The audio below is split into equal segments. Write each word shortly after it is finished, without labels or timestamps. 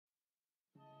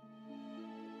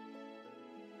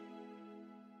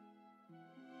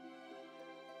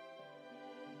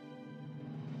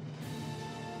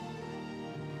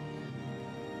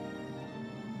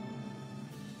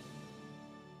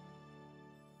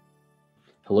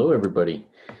Hello, everybody.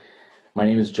 My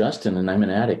name is Justin, and I'm an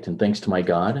addict. And thanks to my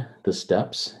God, the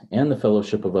steps, and the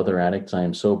fellowship of other addicts, I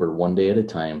am sober one day at a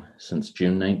time since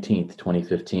June 19th,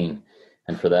 2015.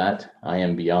 And for that, I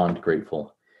am beyond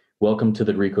grateful. Welcome to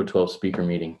the Reco12 Speaker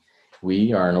Meeting.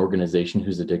 We are an organization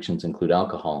whose addictions include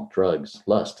alcohol, drugs,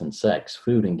 lust and sex,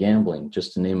 food and gambling,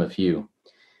 just to name a few.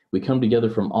 We come together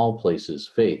from all places,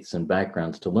 faiths, and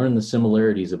backgrounds to learn the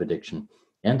similarities of addiction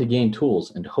and to gain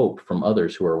tools and hope from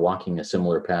others who are walking a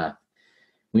similar path.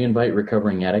 We invite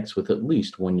recovering addicts with at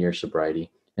least 1 year sobriety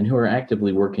and who are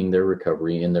actively working their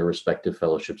recovery in their respective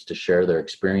fellowships to share their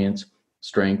experience,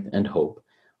 strength, and hope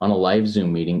on a live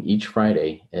Zoom meeting each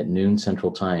Friday at noon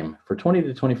Central Time for 20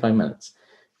 to 25 minutes.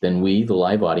 Then we, the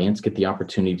live audience, get the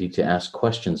opportunity to ask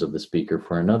questions of the speaker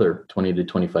for another 20 to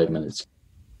 25 minutes.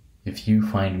 If you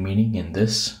find meaning in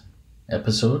this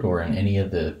episode or in any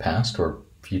of the past or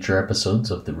future episodes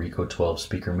of the Reco12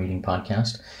 Speaker Meeting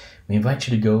podcast, we invite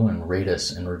you to go and rate us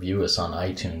and review us on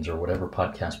iTunes or whatever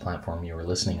podcast platform you are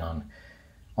listening on.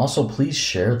 Also, please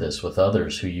share this with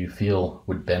others who you feel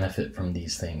would benefit from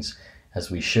these things.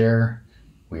 As we share,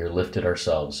 we are lifted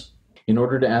ourselves. In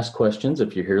order to ask questions,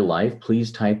 if you're here live,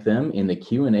 please type them in the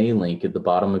Q&A link at the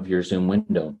bottom of your Zoom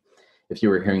window. If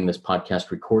you are hearing this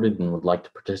podcast recorded and would like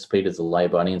to participate as a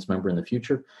live audience member in the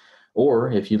future,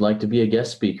 or if you'd like to be a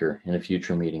guest speaker in a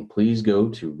future meeting, please go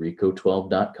to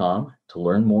reco12.com to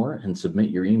learn more and submit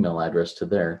your email address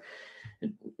to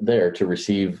there to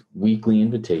receive weekly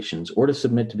invitations or to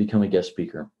submit to become a guest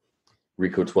speaker.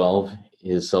 Reco12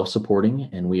 is self-supporting,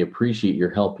 and we appreciate your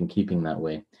help in keeping that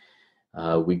way.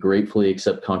 We gratefully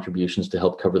accept contributions to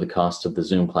help cover the costs of the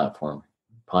Zoom platform,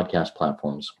 podcast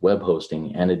platforms, web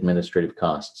hosting, and administrative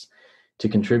costs. To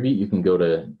contribute, you can go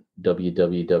to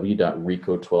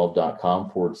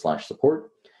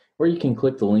www.reco12.com/support, or you can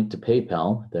click the link to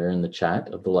PayPal there in the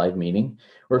chat of the live meeting,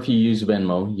 or if you use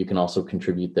Venmo, you can also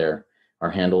contribute there. Our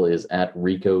handle is at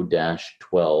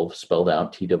Reco-12, spelled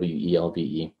out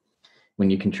TWELVE.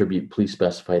 When you contribute, please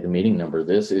specify the meeting number.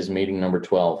 This is meeting number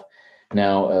 12.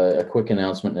 Now, a quick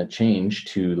announcement and a change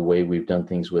to the way we've done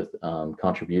things with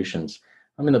contributions.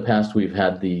 In the past, we've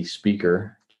had the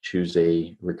speaker choose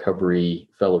a recovery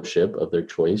fellowship of their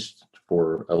choice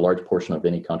for a large portion of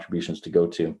any contributions to go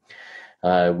to.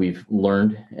 We've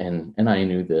learned, and I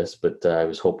knew this, but I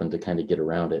was hoping to kind of get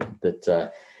around it,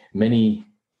 that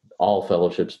all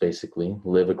fellowships basically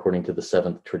live according to the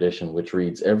seventh tradition, which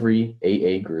reads every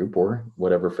AA group or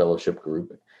whatever fellowship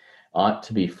group ought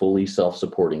to be fully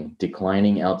self-supporting,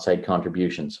 declining outside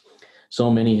contributions. So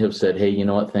many have said, hey, you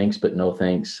know what, thanks, but no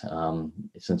thanks.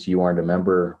 Since you aren't a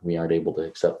member, we aren't able to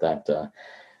accept that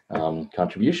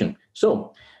contribution.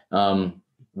 So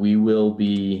we will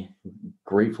be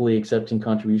gratefully accepting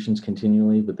contributions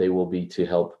continually, but they will be to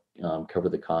help cover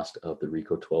the cost of the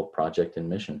Reco12 project and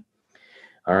mission.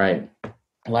 All right.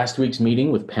 Last week's meeting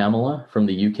with Pamela from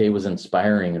the UK was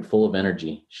inspiring and full of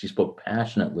energy. She spoke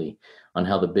passionately on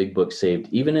how the big book saved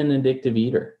even an addictive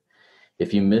eater.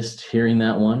 If you missed hearing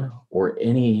that one or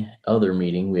any other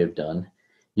meeting we have done,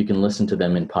 you can listen to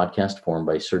them in podcast form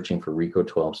by searching for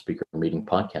Reco12 Speaker Meeting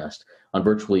Podcast on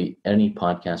virtually any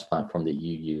podcast platform that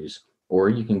you use. Or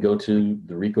you can go to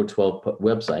the Reco12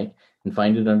 website and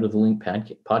find it under the link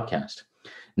podcast.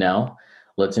 Now,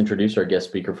 let's introduce our guest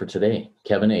speaker for today,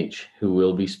 Kevin H., who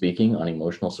will be speaking on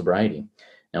emotional sobriety.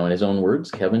 Now, in his own words,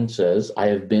 Kevin says, I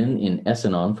have been in S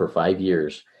Anon for 5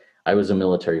 years. I was a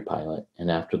military pilot,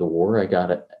 and after the war, I got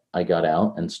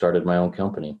out and started my own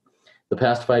company. The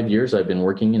past 5 years, I've been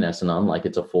working in S Anon like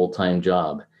it's a full-time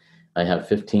job. I have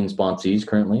 15 sponsees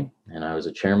currently, and I was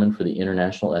a chairman for the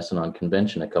International S Anon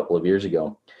convention a couple of years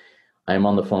ago. I am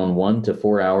on the phone 1 to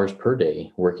 4 hours per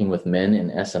day, working with men in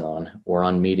S Anon or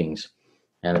on meetings.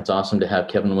 And it's awesome to have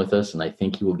Kevin with us, and I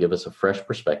think he will give us a fresh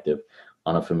perspective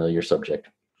on a familiar subject.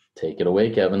 Take it away,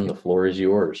 Kevin. The floor is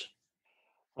yours.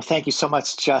 Well, thank you so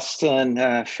much, Justin,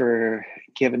 for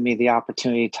giving me the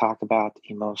opportunity to talk about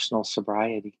emotional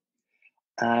sobriety.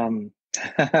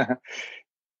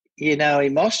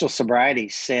 Emotional sobriety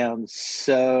sounds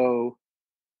so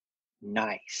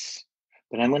nice,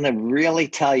 but I'm going to really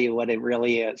tell you what it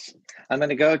really is. I'm going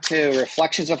to go to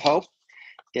Reflections of Hope.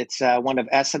 It's one of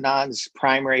S Anon's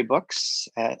primary books.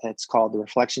 It's called The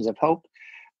Reflections of Hope.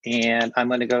 And I'm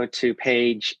going to go to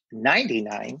page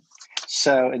 99.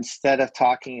 So instead of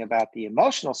talking about the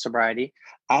emotional sobriety,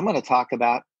 I'm going to talk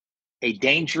about a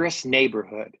dangerous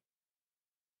neighborhood.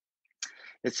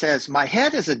 It says, my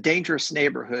head is a dangerous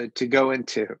neighborhood to go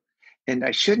into, and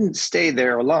I shouldn't stay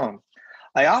there alone.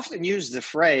 I often use the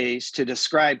phrase to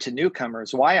describe to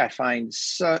newcomers why I find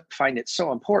it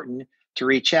so important to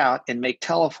reach out and make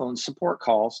telephone support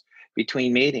calls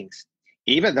between meetings.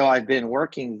 even though I've been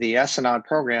working the S Anon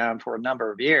program for a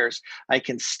number of years, I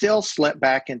can still slip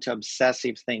back into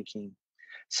obsessive thinking.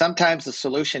 Sometimes the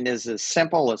solution is as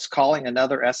simple as calling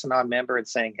another S Anon member and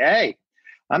saying, hey,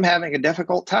 I'm having a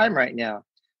difficult time right now.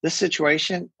 This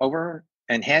situation over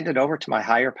and hand it over to my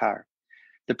higher power.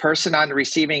 The person on the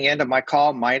receiving end of my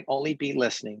call might only be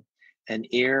listening. An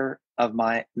ear of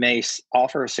my may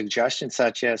offer a suggestion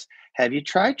such as, have you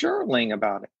tried journaling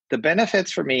about it? The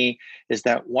benefits for me is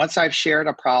that once I've shared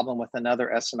a problem with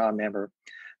another S Anon member,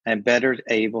 I'm better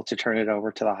able to turn it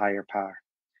over to the higher power.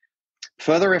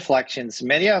 Further reflections,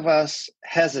 many of us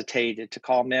hesitated to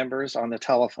call members on the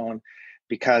telephone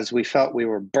because we felt we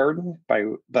were burdened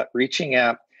but reaching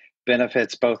out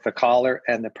benefits both the caller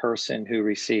and the person who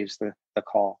receives the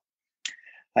call.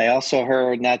 I also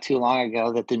heard not too long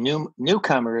ago that the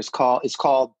newcomer is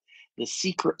called the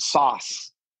secret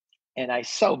sauce. And I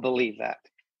so believe that.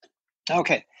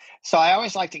 Okay, so I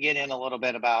always like to get in a little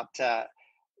bit about, the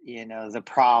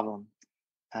problem,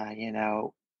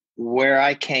 where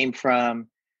I came from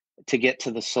to get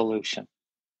to the solution,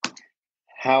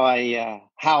 how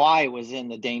I was in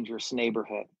the dangerous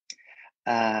neighborhood.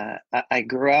 I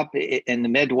grew up in the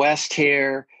Midwest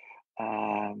here.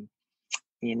 I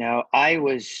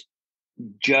was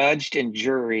judged and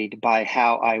juried by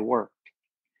how I worked.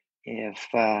 If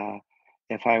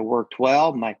I worked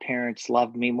well, my parents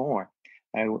loved me more.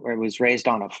 I was raised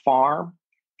on a farm,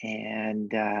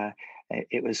 and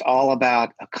it was all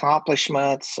about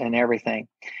accomplishments and everything.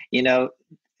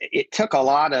 It took a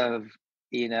lot of,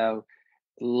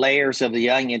 layers of the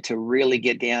onion to really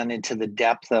get down into the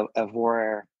depth of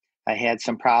where I had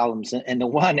some problems. And the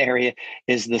one area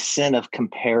is the sin of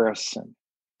comparison.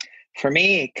 For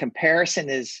me, comparison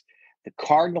is the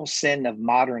cardinal sin of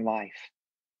modern life.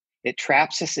 It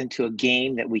traps us into a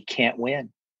game that we can't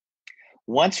win.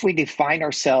 Once we define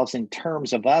ourselves in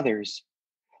terms of others,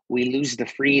 we lose the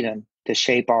freedom to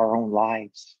shape our own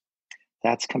lives.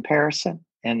 That's comparison,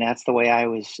 and that's the way I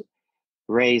was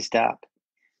raised up.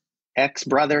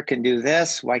 Ex-brother can do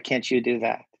this, why can't you do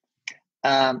that?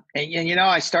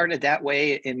 I started that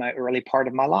way in my early part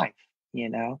of my life,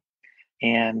 and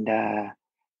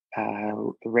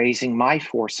raising my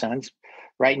 4 sons.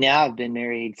 Right now, I've been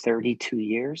married 32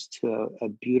 years to a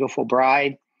beautiful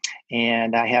bride,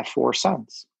 and I have 4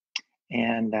 sons.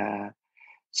 And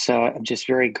so I'm just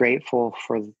very grateful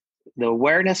for the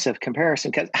awareness of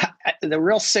comparison, because the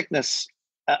real sickness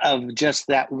of just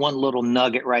that one little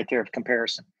nugget right there of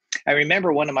comparison. I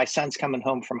remember one of my sons coming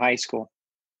home from high school,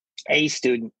 A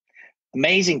student,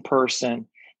 amazing person,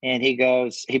 and he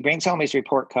brings home his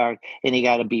report card, and he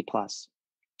got a B+.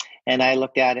 And I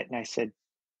looked at it and I said,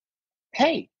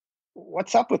 hey,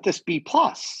 what's up with this B+?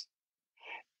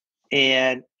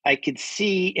 And I could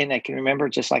see, and I can remember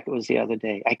just like it was the other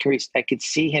day, I could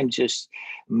see him just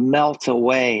melt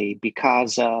away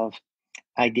because of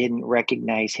I didn't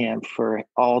recognize him for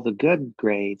all the good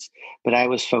grades, but I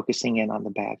was focusing in on the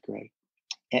bad grade.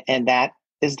 And that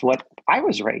is what I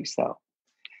was raised, though.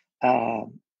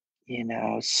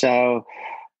 So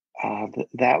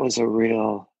that was a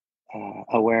real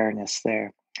awareness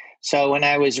there. So when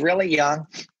I was really young,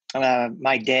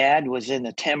 my dad was in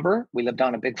the timber. We lived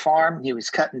on a big farm. He was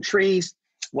cutting trees.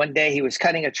 One day he was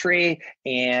cutting a tree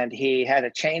and he had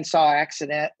a chainsaw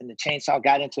accident, and the chainsaw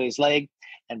got into his leg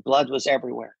and blood was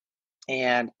everywhere.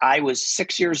 And I was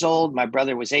 6 years old. My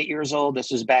brother was 8 years old.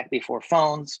 This was back before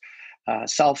phones,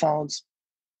 cell phones.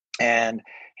 And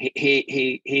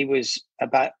he was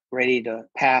about ready to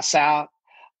pass out.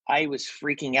 I was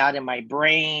freaking out in my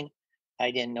brain.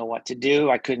 I didn't know what to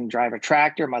do. I couldn't drive a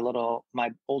tractor. My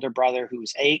older brother, who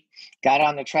was 8, got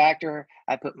on the tractor.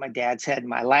 I put my dad's head in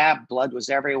my lap. Blood was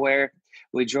everywhere.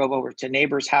 We drove over to a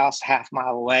neighbor's house,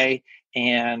 half-mile away,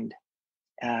 and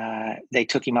they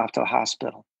took him off to the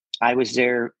hospital. I was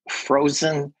there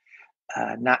frozen,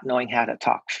 not knowing how to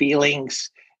talk feelings.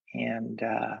 And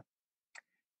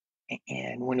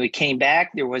when we came back,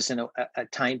 there wasn't a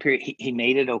time period. He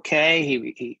made it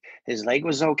okay. His leg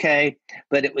was okay.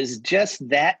 But it was just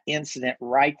that incident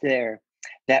right there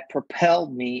that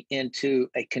propelled me into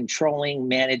a controlling,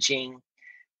 managing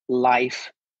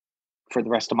life for the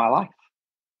rest of my life.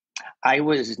 I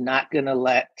was not going to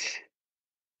let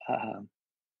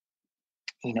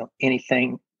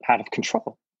anything out of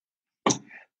control.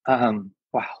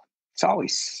 Wow, it's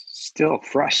always still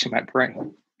fresh in my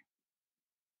brain.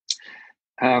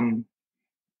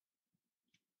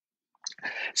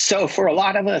 So for a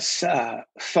lot of us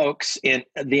folks in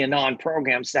the Anon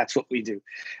programs, that's what we do.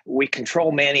 We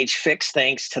control, manage, fix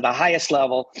things to the highest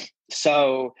level.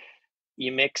 So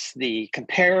you mix the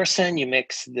comparison, you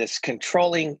mix this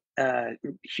controlling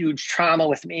huge trauma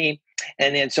with me.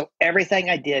 And then, so everything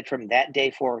I did from that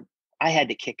day forward, I had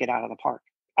to kick it out of the park.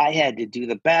 I had to do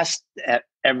the best at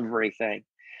everything.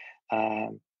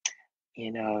 Um,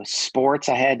 sports,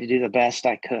 I had to do the best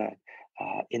I could.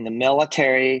 In the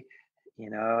military,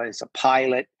 as a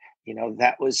pilot,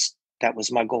 that was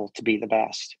my goal, to be the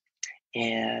best.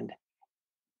 And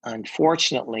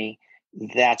unfortunately,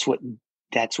 that's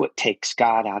what takes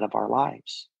God out of our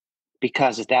lives,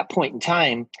 because at that point in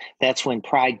time, that's when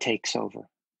pride takes over.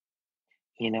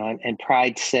 And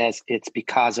pride says it's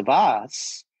because of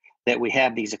us that we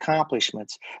have these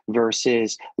accomplishments,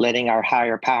 versus letting our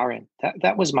higher power in.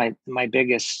 That was my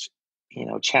biggest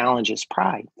challenge, is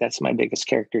pride. That's my biggest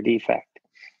character defect.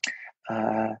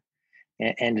 And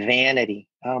vanity.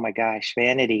 Oh my gosh,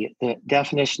 vanity. The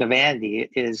definition of vanity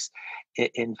is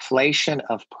inflation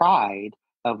of pride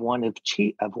of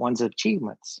one's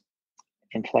achievements.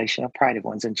 Inflation of pride of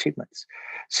one's achievements.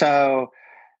 So,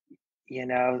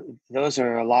 those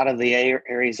are a lot of the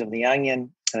areas of the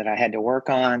onion that I had to work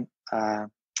on.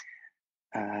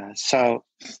 So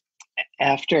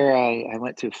after I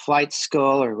went through flight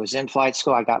school, or was in flight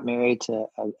school, I got married to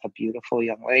a beautiful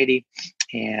young lady,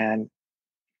 and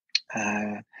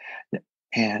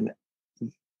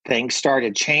things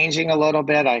started changing a little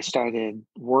bit. I started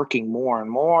working more and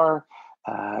more.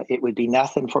 It would be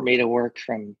nothing for me to work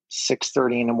from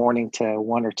 6:30 in the morning to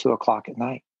 1 or 2 o'clock at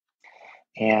night.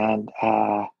 And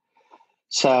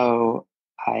so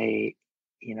I,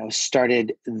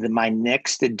 started my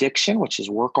next addiction, which is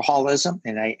workaholism.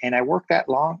 And I worked that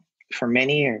long for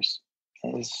many years.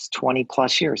 It's 20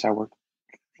 plus years I worked,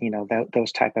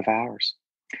 those type of hours.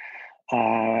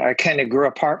 I kind of grew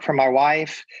apart from my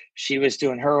wife. She was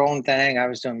doing her own thing. I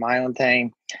was doing my own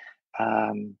thing.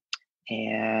 And,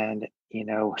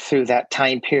 through that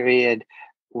time period,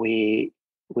 we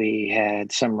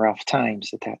had some rough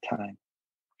times at that time.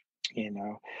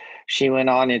 She went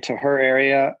on into her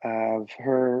area of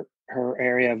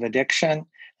addiction,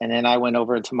 and then I went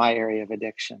over into my area of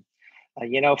addiction.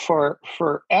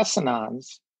 For S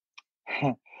Anons,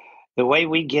 the way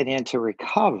we get into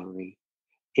recovery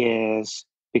is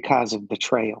because of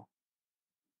betrayal.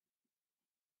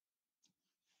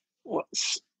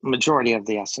 Majority of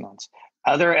the S Anons.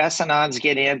 Other S Anons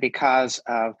get in because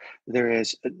of, there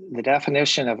is the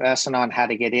definition of S Anon, how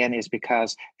to get in is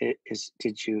because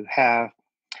did you have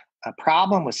a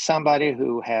problem with somebody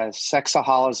who has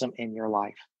sexaholism in your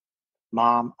life?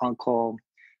 Mom, uncle,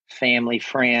 family,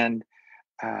 friend,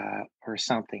 or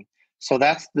something. So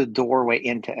that's the doorway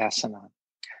into S Anon.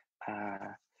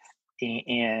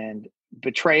 And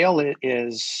betrayal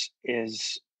is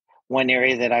one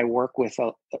area that I work with,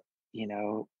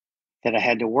 that I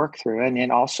had to work through, and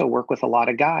then also work with a lot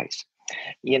of guys.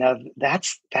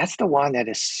 That's the one that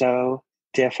is so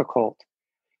difficult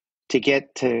to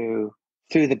get to,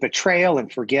 through the betrayal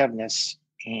and forgiveness,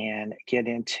 and get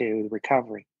into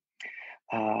recovery.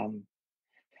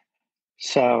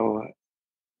 So,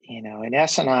 in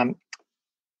S Anon,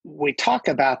 we talk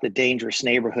about the dangerous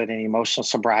neighborhood in emotional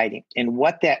sobriety. And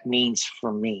what that means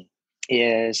for me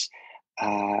is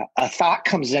a thought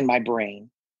comes in my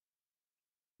brain.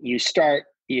 You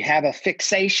have a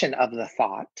fixation of the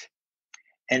thought.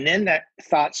 And then that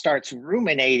thought starts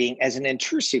ruminating as an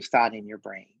intrusive thought in your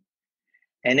brain.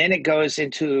 And then it goes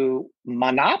into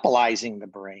monopolizing the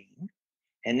brain.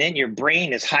 And then your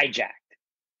brain is hijacked.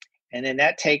 And then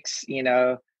that takes,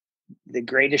 the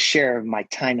greatest share of my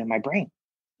time in my brain.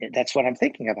 That's what I'm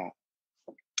thinking about.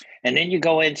 And then you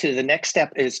go into the next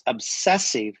step is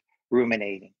obsessive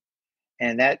ruminating.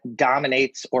 And that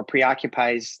dominates or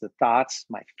preoccupies the thoughts,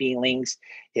 my feelings.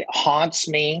 It haunts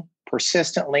me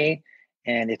persistently,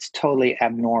 and it's totally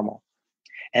abnormal.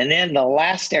 And then the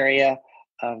last area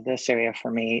of this area for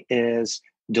me is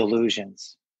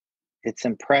delusions. It's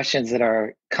impressions that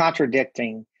are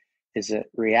contradicting. Is it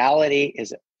reality?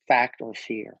 Is it fact or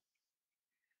fear?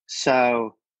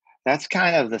 So that's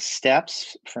kind of the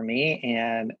steps for me,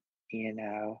 and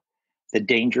the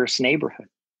dangerous neighborhood.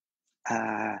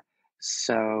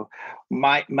 So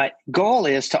my goal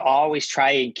is to always try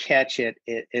and catch it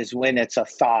is when it's a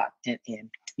thought,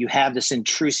 and you have this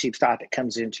intrusive thought that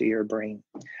comes into your brain.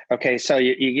 Okay, so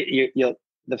you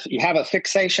have a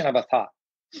fixation of a thought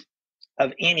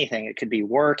of anything. It could be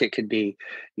work, it could be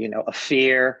a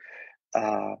fear.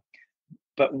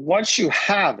 But once you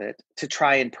have it, to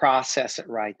try and process it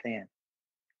right then.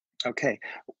 Okay.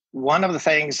 One of the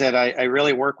things that I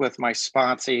really work with my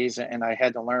sponsees, and I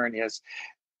had to learn, is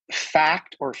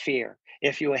fact or fear.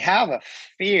 If you have a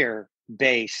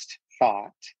fear-based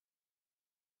thought,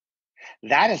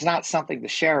 that is not something to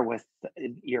share with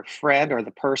your friend or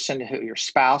the person your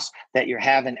spouse that you're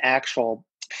having actual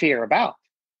fear about.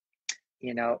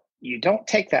 You don't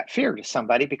take that fear to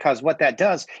somebody, because what that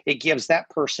does, it gives that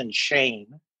person shame.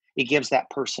 It gives that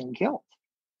person guilt.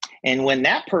 And when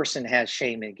that person has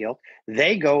shame and guilt,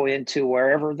 they go into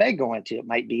wherever they go into. It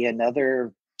might be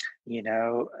another,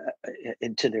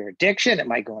 into their addiction. It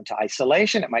might go into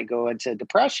isolation. It might go into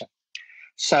depression.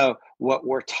 So what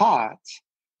we're taught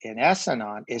in S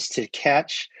Anon is to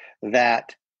catch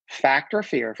that factor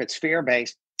fear, if it's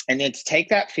fear-based, and then to take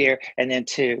that fear and then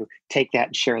to take that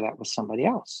and share that with somebody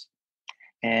else.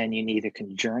 And you either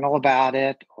can journal about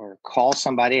it or call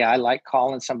somebody. I like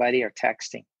calling somebody or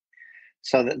texting.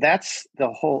 So that's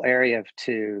the whole area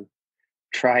to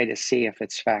try to see if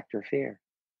it's factor fear.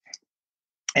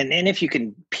 And then if you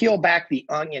can peel back the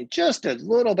onion just a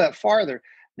little bit farther,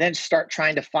 then start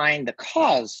trying to find the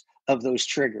cause of those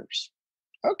triggers.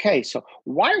 Okay, so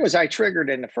why was I triggered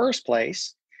in the first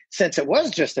place? Since it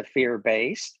was just a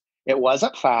fear-based, it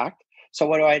wasn't fact. So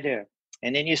what do?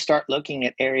 And then you start looking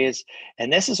at areas,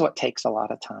 and this is what takes a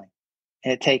lot of time.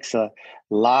 And it takes a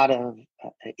lot of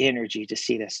energy to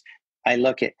see this. I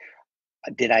look at,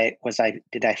 did I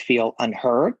feel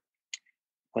unheard?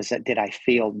 Did I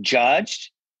feel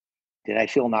judged? Did I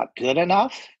feel not good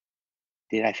enough?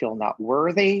 Did I feel not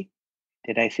worthy?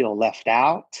 Did I feel left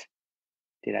out?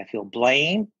 Did I feel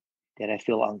blamed? Did I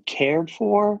feel uncared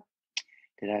for?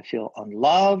 Did I feel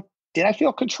unloved? Did I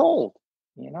feel controlled?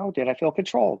 Did I feel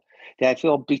controlled? Did I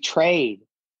feel betrayed?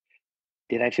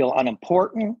 Did I feel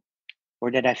unimportant? Or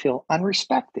did I feel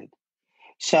unrespected?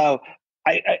 So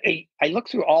I look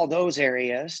through all those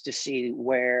areas to see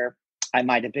where I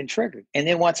might have been triggered. And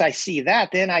then once I see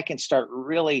that, then I can start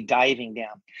really diving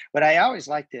down. But I always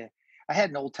I had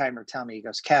an old timer tell me, he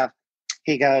goes, Kev,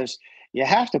 you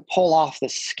have to pull off the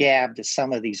scab to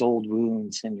some of these old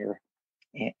wounds in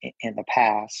the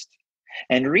past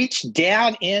and reach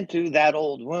down into that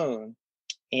old wound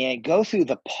and go through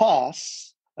the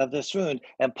pus of this wound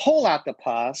and pull out the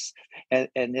pus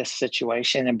in this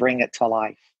situation and bring it to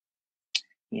life.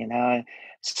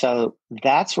 So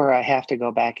that's where I have to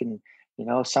go back and,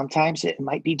 sometimes it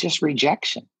might be just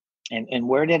rejection. And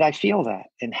where did I feel that?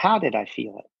 And how did I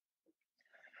feel it?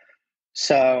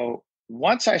 So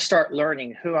once I start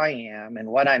learning who I am and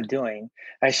what I'm doing,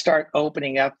 I start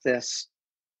opening up this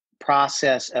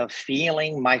process of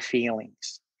feeling my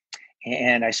feelings.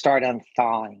 And I start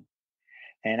unthawing.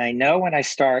 And I know when I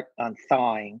start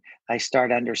unthawing, I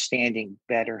start understanding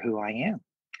better who I am.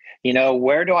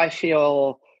 Where do I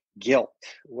feel guilt?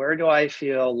 Where do I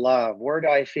feel love? Where do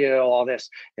I feel all this?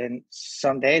 And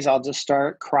some days I'll just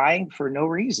start crying for no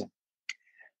reason.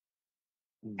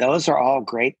 Those are all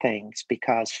great things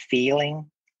because feeling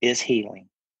is healing.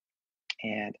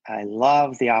 And I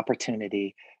love the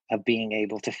opportunity of being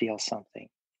able to feel something.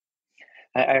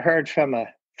 I heard from a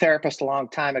therapist a long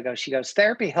time ago. She goes,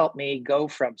 therapy helped me go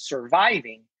from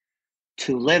surviving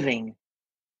to living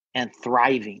and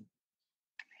thriving.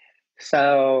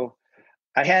 So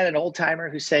I had an old timer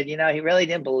who said, he really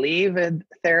didn't believe in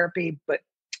therapy, but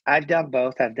I've done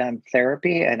both. I've done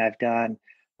therapy and I've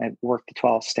worked the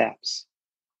 12 steps.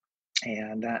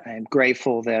 And I'm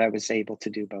grateful that I was able to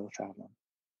do both of them,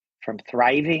 from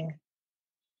thriving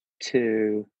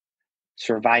to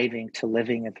surviving to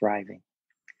living and thriving.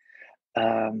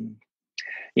 I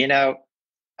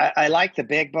like the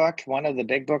big book. One of the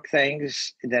big book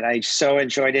things that I so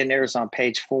enjoyed in there is on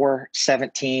page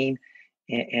 417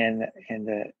 in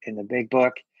the big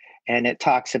book. And it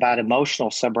talks about emotional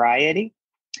sobriety.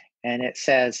 And it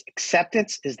says,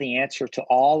 acceptance is the answer to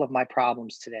all of my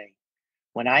problems today.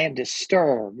 When I am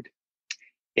disturbed,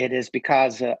 it is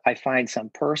because I find some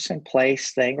person,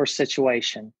 place, thing, or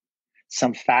situation,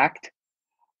 some fact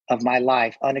of my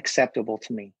life unacceptable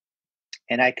to me.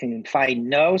 And I can find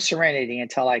no serenity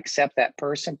until I accept that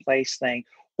person, place, thing,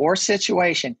 or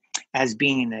situation as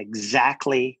being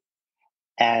exactly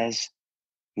as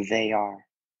they are.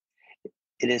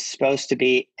 It is supposed to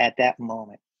be at that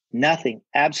moment. Nothing,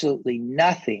 absolutely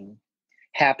nothing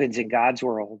happens in God's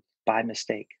world by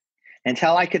mistake.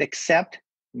 Until I could accept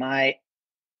my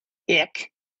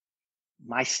ick,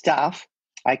 my stuff,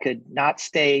 I could not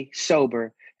stay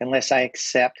sober unless I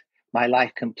accept my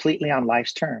life completely on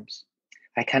life's terms.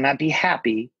 I cannot be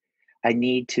happy. I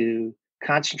need to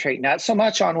concentrate not so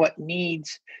much on what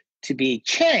needs to be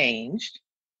changed,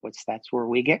 which that's where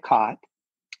we get caught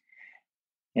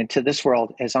into this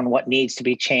world, as on what needs to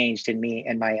be changed in me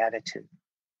and my attitude.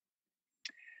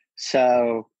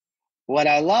 So what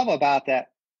I love about that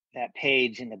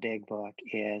page in the big book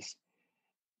is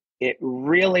it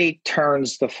really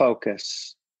turns the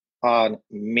focus on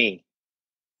me.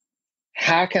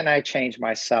 How can I change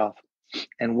myself?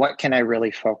 And what can I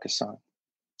really focus on?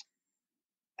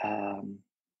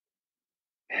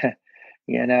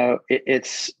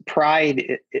 It's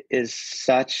pride is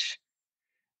such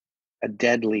a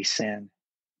deadly sin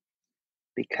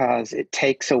because it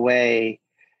takes away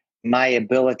my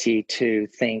ability to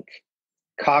think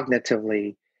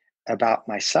cognitively about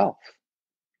myself.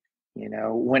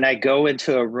 When I go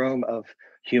into a room of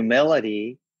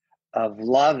humility, of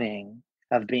loving,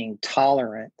 of being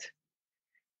tolerant,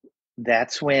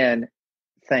 that's when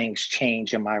things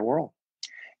change in my world.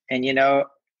 And,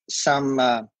 some,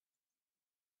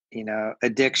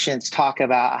 addictions talk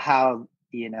about how,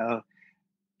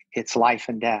 it's life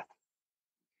and death.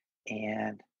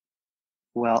 And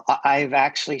well, I've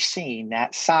actually seen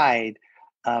that side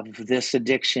of this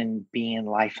addiction being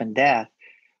life and death,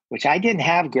 which I didn't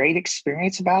have great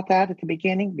experience about that at the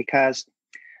beginning because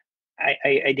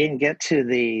I didn't get to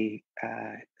the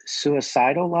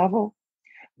suicidal level,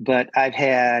 but I've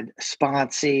had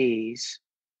sponsees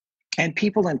and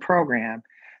people in program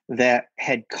that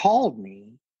had called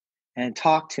me and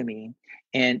talked to me.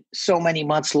 And so many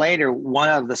months later, one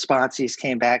of the sponsees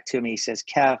came back to me. He says,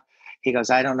 Kev, he goes,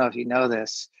 I don't know if you know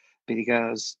this, but he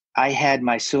goes, I had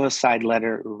my suicide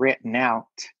letter written out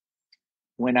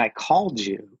when I called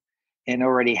you and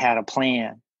already had a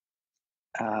plan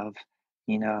of,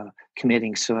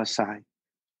 committing suicide.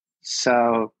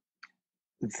 So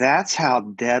that's how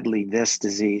deadly this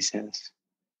disease is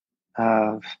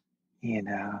of,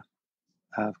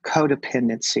 of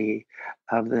codependency,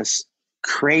 of this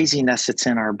craziness that's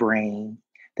in our brain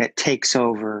that takes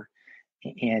over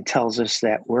and tells us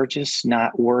that we're just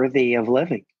not worthy of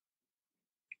living,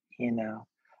 you know.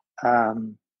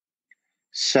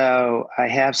 So I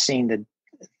have seen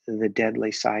the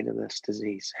deadly side of this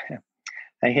disease.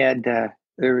 I had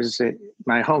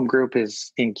my home group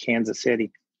is in Kansas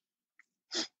City,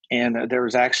 and there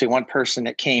was actually one person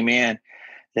that came in,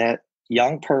 that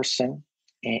young person,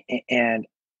 and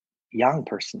young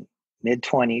person,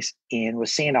 mid-20s, and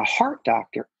was seeing a heart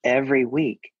doctor every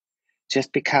week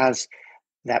just because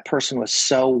that person was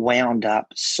so wound up,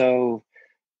 so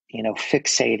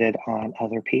fixated on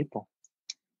other people.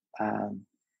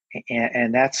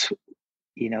 And that's,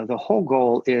 the whole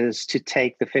goal is to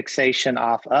take the fixation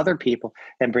off other people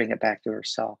and bring it back to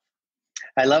herself.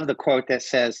 I love the quote that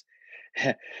says,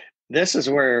 this is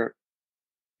where,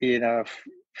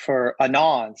 for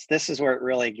Anons, this is where it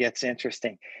really gets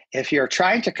interesting. If you're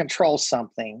trying to control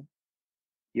something,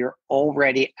 you're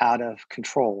already out of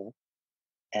control.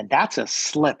 And that's a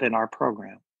slip in our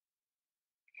program.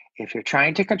 If you're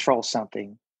trying to control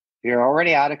something, you're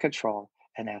already out of control,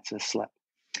 and that's a slip.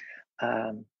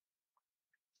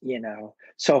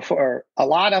 So for a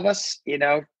lot of us,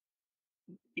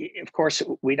 of course,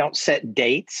 we don't set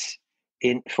dates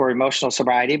for emotional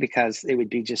sobriety because it would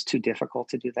be just too difficult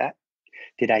to do that.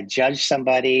 Did I judge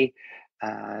somebody?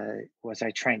 Was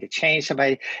I trying to change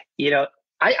somebody?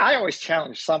 I always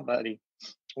challenge somebody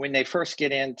when they first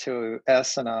get into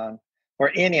S Anon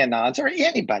or any Anons or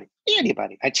anybody.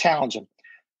 I challenge them.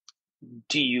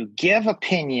 Do you give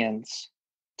opinions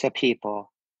to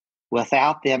people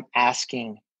without them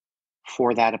asking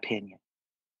for that opinion?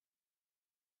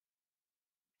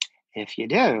 If you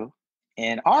do,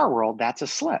 in our world, that's a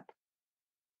slip.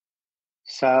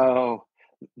 So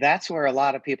that's where a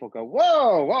lot of people go,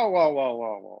 whoa, whoa, whoa, whoa,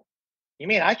 whoa, whoa. You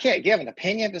mean I can't give an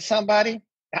opinion to somebody?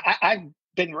 I've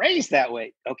been raised that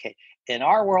way. Okay, in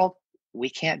our world, we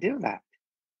can't do that.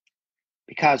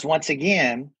 Because once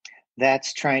again,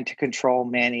 that's trying to control,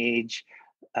 manage,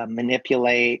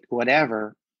 manipulate,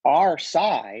 whatever, our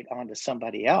side onto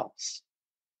somebody else.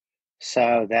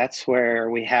 So that's where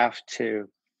we have to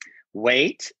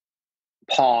wait,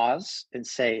 pause, and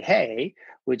say, hey,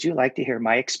 would you like to hear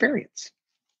my experience?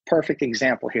 Perfect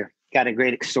example here. Got a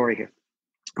great story here.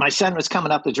 My son was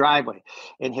coming up the driveway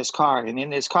in his car, and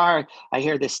in his car, I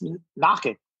hear this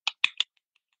knocking.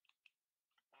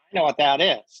 I know what that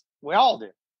is. We all do.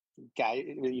 Guy,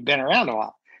 you've been around a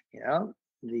while.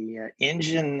 The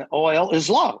engine oil is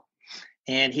low,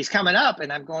 and he's coming up,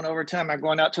 and I'm going over to him. I'm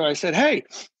going out to him. I said, hey,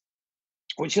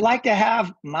 would you like to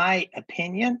have my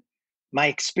opinion, my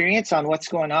experience on what's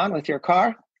going on with your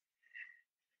car?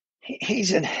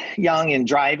 He's young and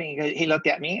driving. He looked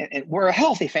at me, and we're a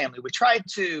healthy family. We tried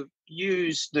to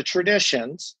use the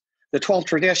traditions, the 12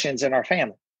 traditions in our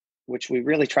family, which we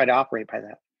really try to operate by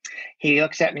that. He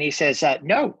looks at me and he says,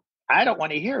 no, I don't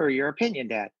want to hear your opinion,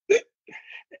 Dad.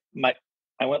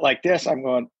 I went like this. I'm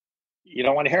going, you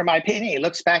don't want to hear my opinion? He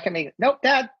looks back at me. Nope,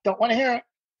 Dad, don't want to hear it.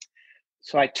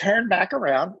 So I turned back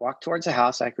around, walked towards the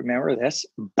house. I can remember this,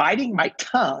 biting my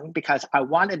tongue because I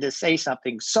wanted to say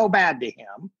something so bad to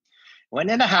him. Went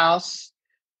in the house,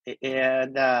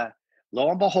 and lo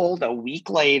and behold, a week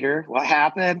later, what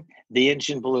happened? The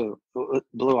engine blew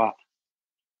up.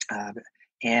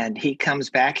 And he comes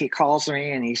back, he calls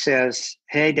me and he says,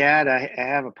 "Hey, Dad, I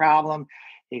have a problem."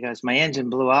 He goes, "My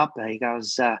engine blew up." He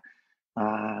goes,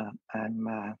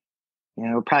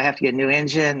 we'll probably have to get a new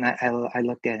engine. I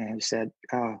looked at him and said,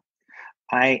 "Oh,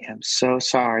 I am so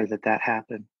sorry that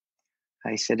happened."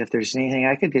 I said, "If there's anything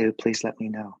I could do, please let me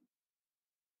know."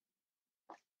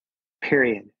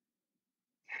 Period.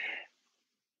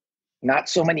 Not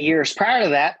so many years prior to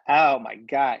that, oh my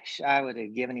gosh, I would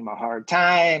have given him a hard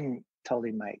time, told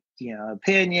him my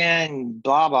opinion,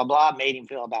 blah, blah, blah, made him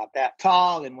feel about that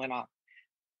tall, and went on.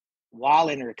 While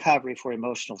in recovery for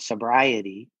emotional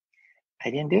sobriety,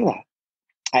 I didn't do that.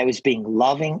 I was being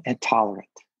loving and tolerant.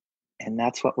 And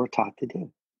that's what we're taught to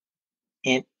do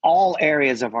in all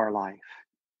areas of our life,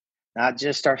 not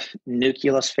just our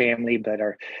nucleus family, but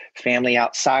our family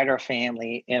outside our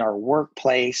family, in our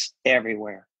workplace,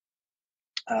 everywhere.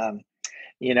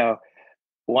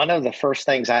 One of the first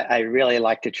things I really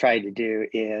like to try to do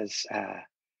is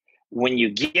when you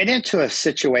get into a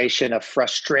situation of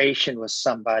frustration with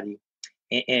somebody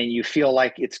and you feel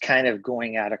like it's kind of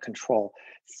going out of control,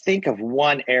 think of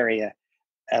one area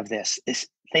of this.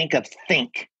 Think,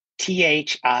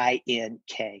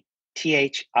 T-H-I-N-K,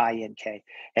 T-H-I-N-K.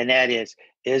 And that is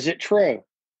it true?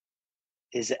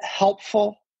 Is it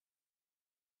helpful?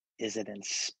 Is it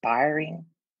inspiring?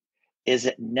 Is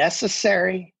it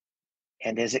necessary?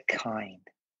 And is it kind?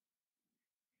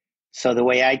 So the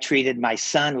way I treated my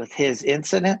son with his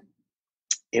incident,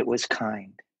 it was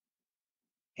kind.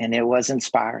 And it was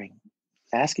inspiring.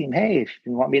 Asking him, "Hey, if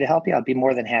you want me to help you, I'll be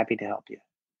more than happy to help you."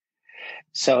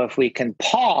 So if we can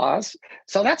pause,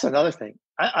 so that's another thing.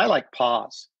 I like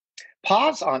pause.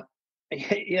 Pause on,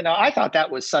 I thought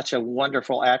that was such a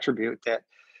wonderful attribute that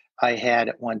I had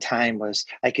at one time, was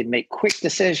I could make quick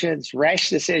decisions,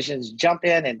 rash decisions, jump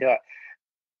in and do it.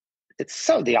 It's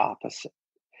so the opposite.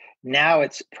 Now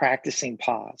it's practicing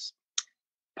pause.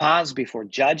 Pause before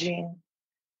judging,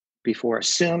 before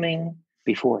assuming,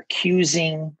 before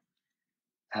accusing,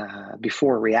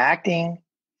 before reacting.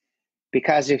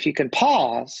 Because if you can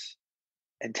pause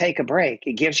and take a break,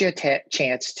 it gives you a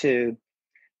chance to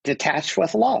detach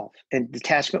with love. And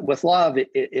detachment with love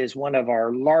is one of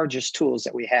our largest tools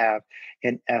that we have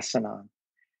in S Anon,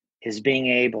 is being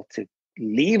able to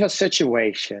leave a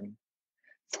situation,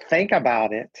 think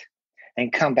about it,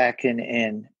 and come back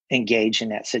and engage in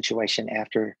that situation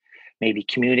after maybe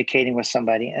communicating with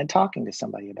somebody and talking to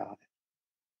somebody about it.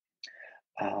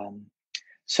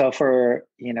 So for,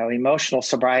 emotional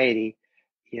sobriety,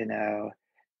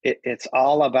 it's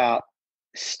all about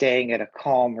staying at a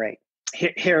calm rate.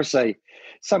 Here's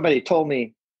somebody told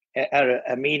me at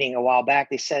a meeting a while back,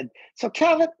 they said, "So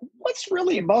Calvin, what's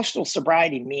really emotional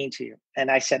sobriety mean to you?"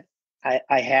 And I said,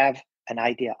 I have an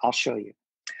idea. I'll show you.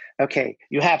 Okay,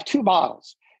 you have two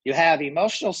bottles. You have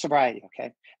emotional sobriety,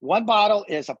 okay? One bottle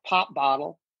is a pop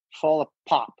bottle full of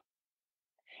pop.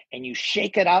 And you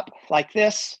shake it up like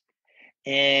this,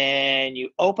 and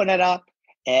you open it up,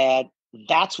 and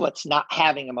that's what's not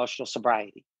having emotional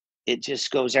sobriety. It just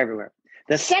goes everywhere.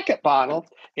 The second bottle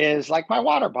is like my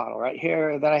water bottle right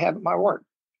here that I have at my work.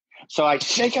 So I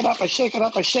shake it up, I shake it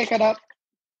up, I shake it up,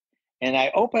 and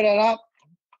I open it up.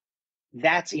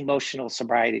 That's emotional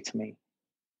sobriety to me.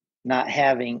 Not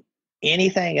having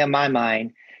anything in my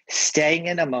mind, staying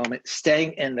in a moment,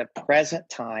 staying in the present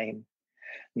time,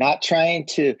 not trying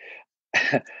to.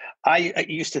 I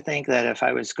used to think that if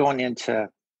I was going in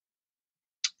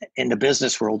the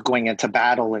business world, going into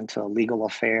battle, into a legal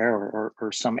affair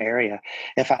or some area,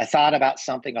 if I thought about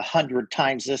something 100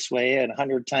 times this way and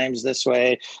 100 times this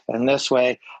way and this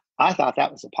way, I thought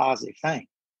that was a positive thing.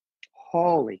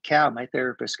 Holy cow, my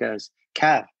therapist goes,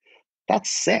 "Kev, that's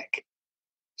sick."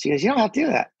 She goes, "You don't have to do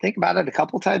that. Think about it a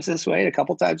couple times this way and a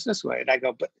couple times this way." And I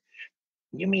go, "But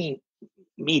you mean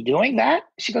me doing that?"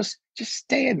 She goes, "Just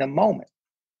stay in the moment."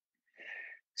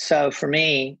 So for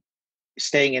me,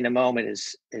 staying in the moment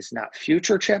is not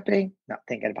future tripping, not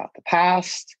thinking about the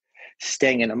past,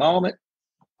 staying in the moment.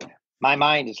 My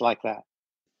mind is like that.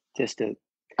 Just a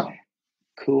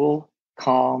cool,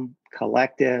 calm,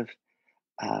 collective.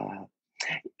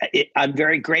 I'm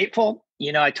very grateful.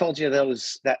 I told you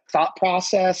that thought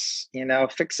process,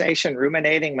 fixation,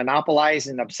 ruminating,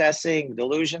 monopolizing, obsessing,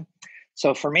 delusion.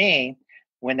 So for me,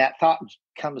 when that thought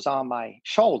comes on my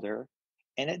shoulder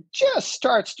and it just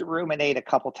starts to ruminate a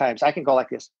couple times, I can go like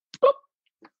this, boop,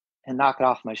 and knock it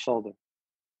off my shoulder.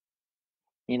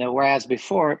 Whereas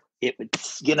before it would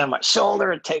get on my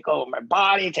shoulder and take over my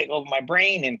body, take over my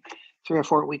brain. And 3 or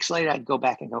 4 weeks later, I'd go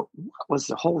back and go, what was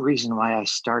the whole reason why I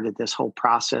started this whole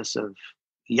process of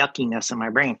yuckiness in my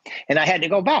brain? And I had to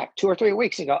go back 2 or 3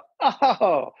 weeks and go,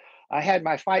 oh, I had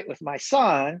my fight with my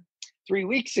son 3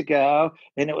 weeks ago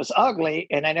and it was ugly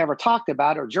and I never talked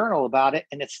about it or journal about it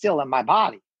and it's still in my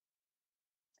body.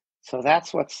 So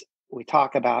that's what we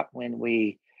talk about when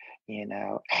we,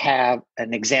 have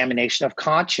an examination of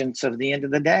conscience of the end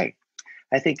of the day.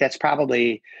 I think that's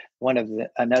probably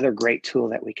another great tool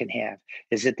that we can have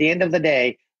is at the end of the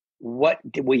day, what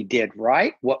we did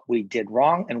right, what we did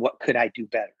wrong, and what could I do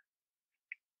better?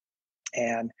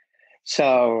 And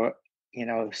so,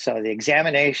 so the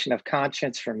examination of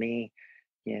conscience for me,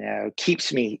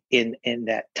 keeps me in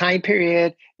that time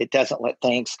period. It doesn't let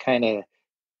things kind of,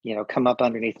 come up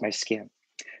underneath my skin.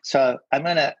 So I'm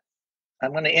gonna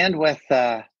end with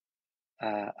a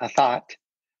thought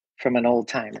from an old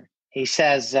timer. He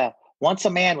says, once a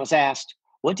man was asked,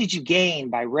 what did you gain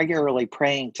by regularly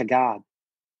praying to God?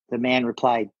 The man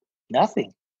replied,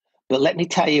 nothing. But let me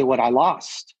tell you what I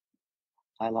lost.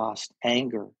 I lost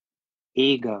anger,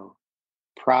 ego,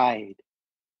 pride,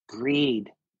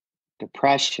 greed,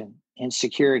 depression,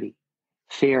 insecurity,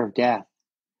 fear of death.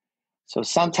 So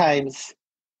sometimes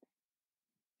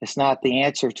it's not the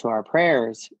answer to our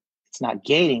prayers. It's not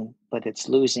gaining, but it's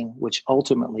losing, which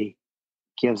ultimately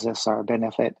gives us our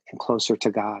benefit and closer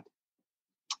to God.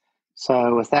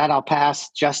 So with that, I'll pass.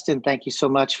 Justin, thank you so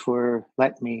much for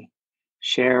letting me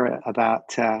share about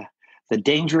the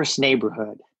dangerous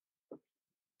neighborhood.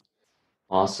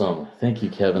 Awesome. Thank you,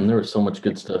 Kevin. There was so much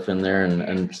good stuff in there,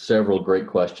 and several great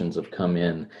questions have come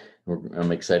in.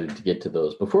 I'm excited to get to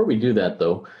those. Before we do that,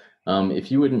 though,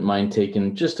 if you wouldn't mind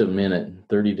taking just a minute,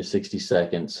 30 to 60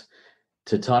 seconds,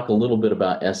 to talk a little bit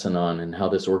about S Anon and how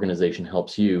this organization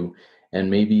helps you, and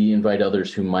maybe invite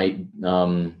others who might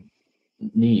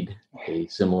need a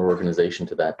similar organization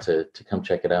to that to come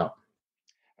check it out.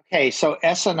 Okay, so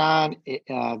S Anon,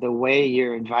 the way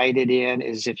you're invited in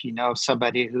is if you know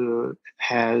somebody who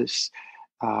has,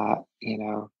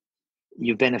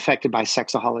 you've been affected by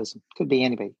sexaholism. Could be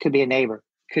anybody, could be a neighbor,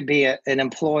 could be an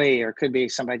employee, or could be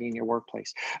somebody in your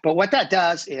workplace. But what that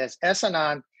does is S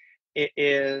Anon,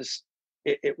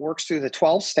 it works through the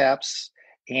 12 steps,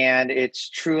 and it's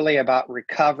truly about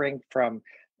recovering from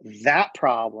that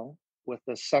problem with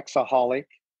the sexaholic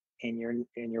in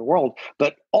your world.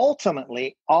 But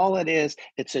ultimately, all it is,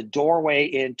 it's a doorway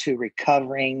into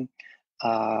recovering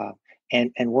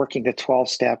and working the 12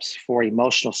 steps for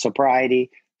emotional sobriety,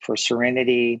 for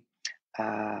serenity,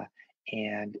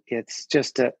 and it's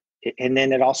just and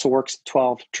then it also works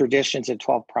 12 traditions and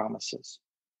 12 promises.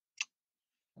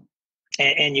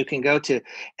 And you can go to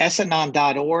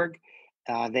sanon.org.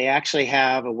 They actually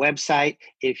have a website.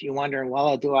 If you're wondering,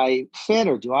 well, do I fit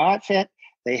or do I not fit?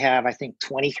 They have, I think,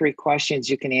 23 questions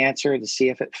you can answer to see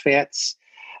if it fits,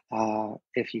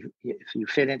 if you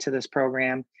fit into this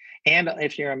program. And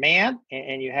if you're a man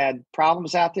and you had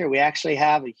problems out there, we actually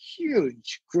have a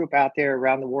huge group out there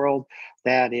around the world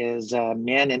that is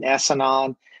men in S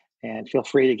Anon. And feel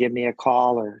free to give me a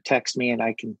call or text me, and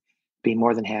I can be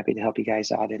more than happy to help you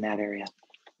guys out in that area.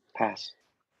 Pass.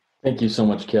 Thank you so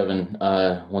much, Kevin.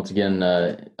 Once again,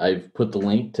 I've put the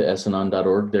link to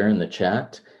sanon.org there in the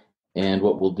chat. And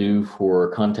what we'll do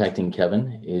for contacting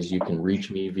Kevin is you can reach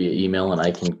me via email and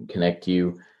I can connect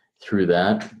you through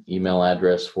that. Email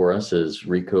address for us is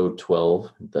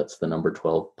Reco12, that's the number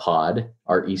 12, pod,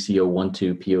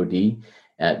 RECO12POD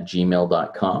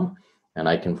 @gmail.com. And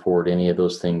I can forward any of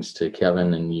those things to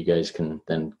Kevin, and you guys can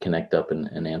then connect up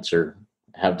and answer,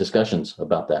 have discussions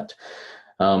about that.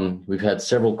 We've had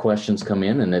several questions come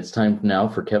in, and it's time now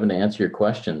for Kevin to answer your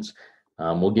questions.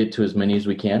 We'll get to as many as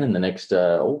we can in the next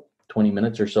 20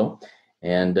 minutes or so.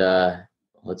 And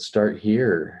let's start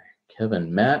here.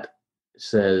 Kevin, Matt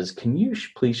says, can you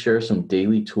please share some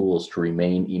daily tools to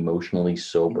remain emotionally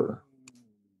sober?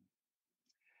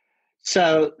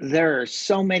 So there are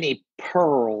so many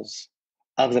pearls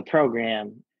of the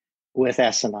program with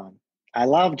S Anon. I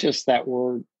love just that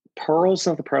word, pearls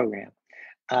of the program.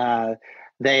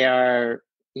 They are,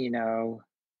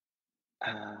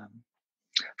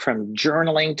 from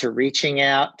journaling to reaching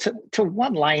out to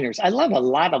one-liners. I love a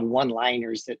lot of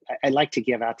one-liners that I like to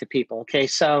give out to people. Okay,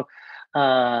 so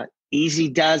easy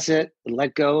does it,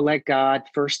 let go, let God,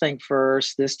 first thing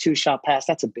first, this too shall pass.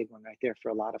 That's a big one right there for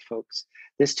a lot of folks.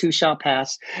 This too shall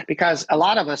pass, because a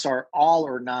lot of us are all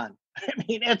or none. I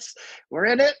mean, we're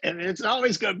in it and it's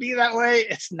always going to be that way.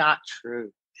 It's not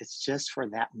true. It's just for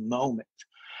that moment,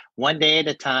 one day at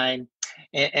a time.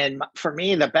 And for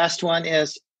me, the best one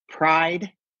is pride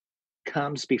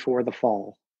comes before the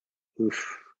fall.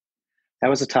 Oof, that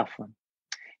was a tough one.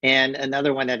 And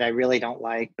another one that I really don't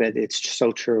like, but it's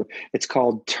so true. It's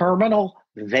called terminal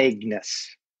vagueness.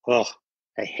 Oh,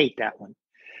 I hate that one.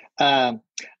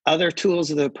 Other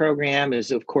tools of the program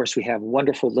is, of course, we have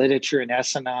wonderful literature in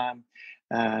S Anon.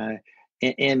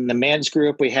 In the men's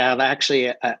group, we have actually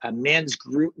a men's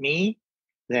group me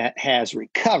that has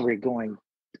recovery going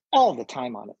all the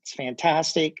time on it. It's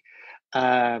fantastic.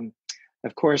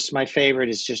 Of course, my favorite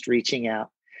is just reaching out.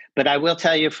 But I will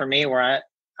tell you, for me, where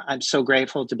I'm so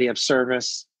grateful to be of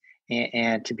service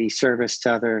and to be service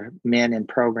to other men in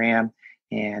program.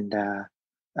 And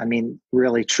I mean,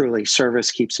 really, truly,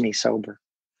 service keeps me sober.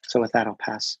 So with that, I'll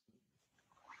pass.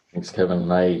 Thanks, Kevin.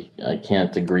 And I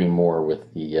can't agree more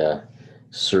with the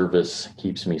service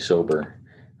keeps me sober.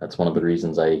 That's one of the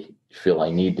reasons I feel I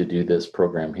need to do this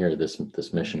program here, this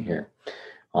mission here.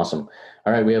 Awesome.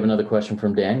 All right, we have another question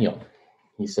from Daniel.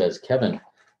 He says, Kevin,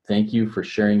 thank you for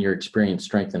sharing your experience,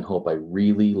 strength, and hope. I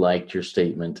really liked your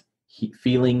statement.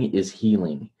 Feeling is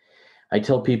healing. I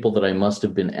tell people that I must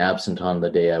have been absent on the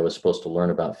day I was supposed to learn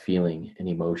about feeling and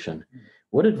emotion.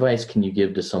 What advice can you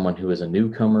give to someone who is a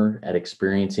newcomer at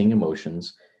experiencing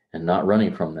emotions and not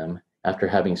running from them after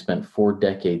having spent 4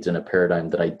 decades in a paradigm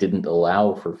that I didn't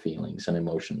allow for feelings and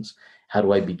emotions? How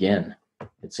do I begin?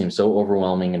 It seems so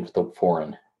overwhelming and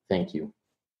foreign. Thank you.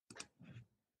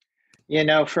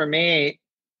 For me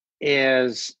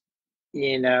is,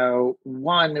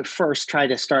 one, first try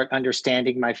to start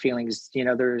understanding my feelings. I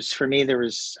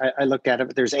looked at it,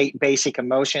 but there's 8 basic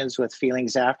emotions with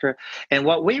feelings after. And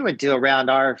what we would do around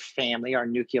our family, our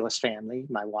nucleus family,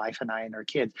 my wife and I and our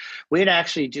kids, we'd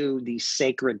actually do these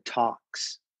sacred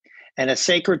talks. And a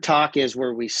sacred talk is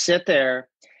where we sit there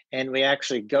and we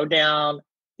actually go down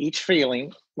each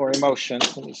feeling or emotion.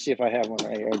 Let me see if I have one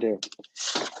right here. I do.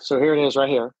 So here it is right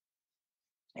here.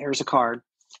 Here's a card.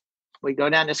 We go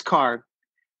down this card.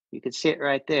 You can see it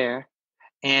right there.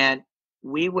 And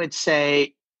we would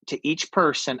say to each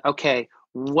person, okay,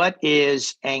 what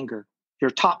is anger? Your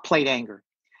top plate anger.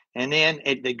 And then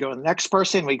they go to the next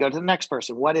person. We go to the next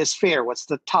person. What is fear? What's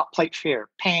the top plate fear?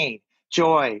 Pain,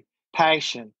 joy,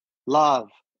 passion, love,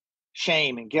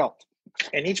 shame, and guilt.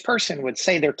 And each person would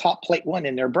say their top plate one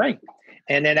in their brain.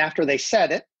 And then after they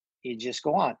said it, you just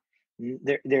go on.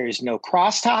 There is no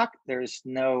crosstalk. There's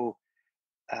no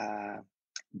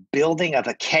building of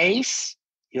a case.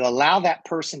 You allow that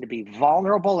person to be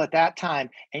vulnerable at that time,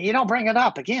 and you don't bring it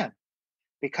up again,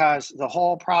 because the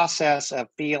whole process of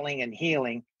feeling and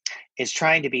healing is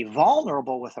trying to be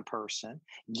vulnerable with a person,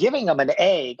 giving them an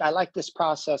egg. I like this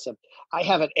process of, I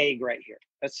have an egg right here.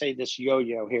 Let's say this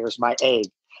yo-yo here is my egg.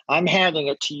 I'm handing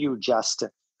it to you, Justin.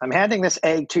 I'm handing this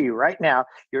egg to you right now.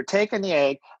 You're taking the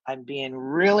egg. I'm being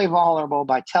really vulnerable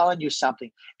by telling you something.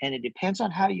 And it depends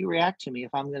on how you react to me if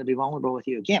I'm going to be vulnerable with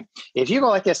you again. If you go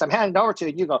like this, I'm handing it over to you,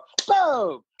 and you go,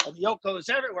 boom, and the yolk goes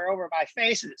everywhere over my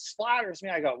face, and it splatters me.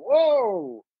 I go,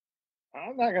 whoa,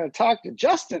 I'm not going to talk to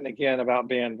Justin again about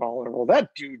being vulnerable. That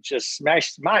dude just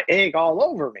smashed my egg all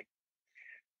over me.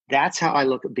 That's how I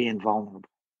look at being vulnerable.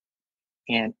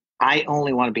 And I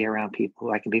only want to be around people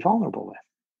who I can be vulnerable with.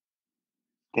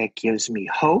 That gives me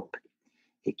hope.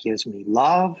 It gives me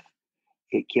love.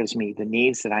 It gives me the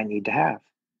needs that I need to have.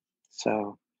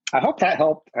 So I hope that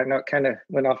helped. I know it kind of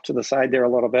went off to the side there a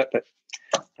little bit, but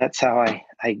that's how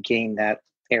I gained that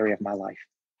area of my life.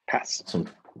 Pass. Awesome.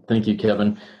 Thank you,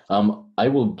 Kevin. I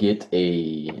will get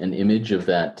an image of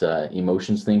that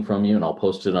emotions thing from you, and I'll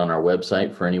post it on our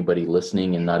website for anybody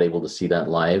listening and not able to see that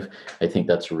live. I think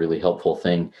that's a really helpful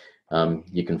thing.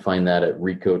 You can find that at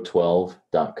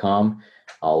Reco12.com.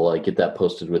 I'll get that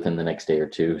posted within the next day or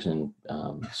two. And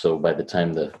so by the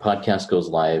time the podcast goes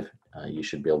live, you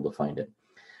should be able to find it.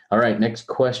 All right, next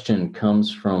question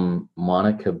comes from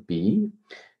Monica B.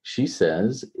 She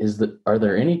says, are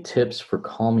there any tips for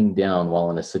calming down while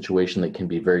in a situation that can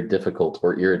be very difficult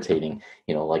or irritating,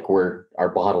 like where our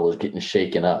bottle is getting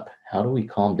shaken up? How do we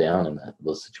calm down in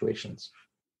those situations?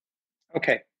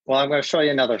 Okay, well, I'm going to show you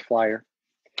another flyer.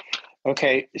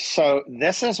 Okay, so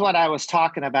this is what I was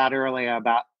talking about earlier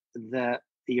about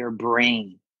your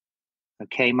brain.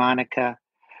 Okay, Monica?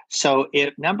 So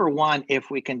number one, if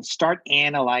we can start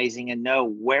analyzing and know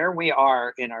where we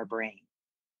are in our brain.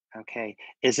 Okay,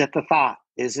 is it the thought?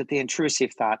 Is it the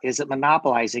intrusive thought? Is it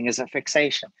monopolizing? Is it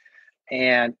fixation?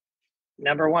 And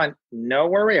number one, know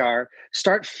where we are.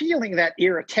 Start feeling that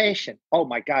irritation. Oh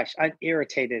my gosh, I'm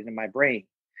irritated in my brain.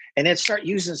 And then start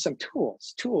using some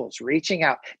tools, reaching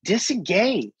out,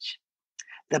 disengage.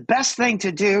 The best thing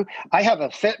to do, I have a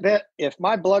Fitbit. If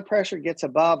my blood pressure gets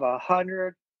above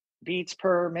 100 beats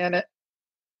per minute,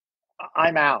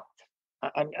 I'm out.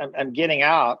 I'm getting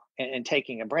out and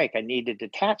taking a break. I need to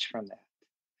detach from that.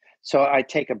 So I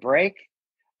take a break.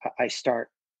 I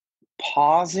start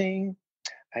pausing.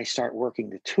 I start working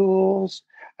the tools.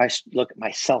 Look at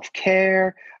my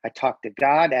self-care. I talk to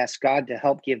God, ask God to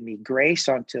help give me grace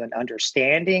onto an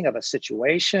understanding of a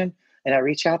situation, and I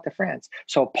reach out to friends.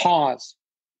 So pause,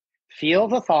 feel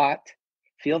the thought,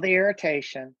 feel the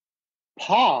irritation,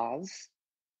 pause,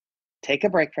 take a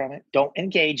break from it. Don't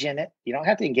engage in it. You don't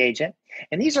have to engage it.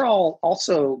 And these are all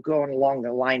also going along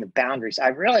the line of boundaries. I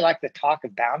really like the talk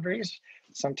of boundaries.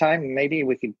 Sometime maybe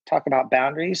we could talk about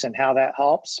boundaries and how that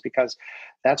helps, because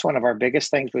that's one of our biggest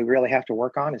things we really have to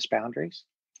work on is boundaries.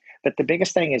 But the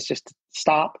biggest thing is just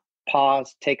stop,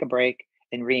 pause, take a break,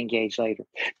 and re-engage later.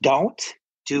 Don't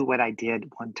do what I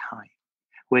did one time,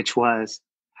 which was,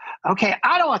 okay,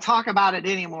 I don't want to talk about it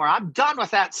anymore. I'm done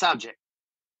with that subject.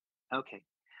 Okay.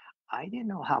 I didn't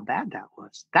know how bad that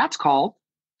was. That's called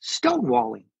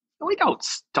stonewalling. We don't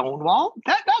stonewall.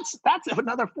 That's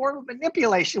another form of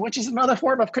manipulation, which is another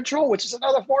form of control, which is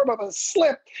another form of a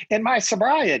slip in my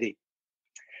sobriety.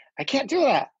 I can't do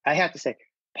that. I have to say,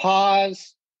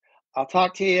 pause. I'll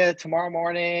talk to you tomorrow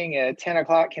morning at 10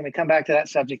 o'clock. Can we come back to that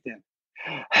subject then?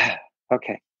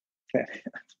 Okay.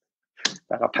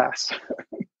 That'll pass.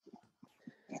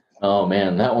 Oh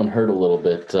man, that one hurt a little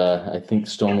bit. I think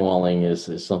stonewalling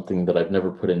is something that I've never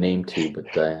put a name to,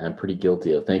 but I'm pretty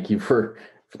guilty of. Thank you for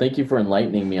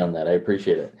enlightening me on that. I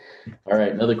appreciate it. All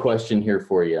right, another question here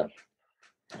for you.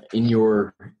 In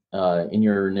your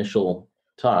initial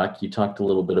talk, you talked a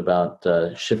little bit about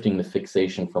shifting the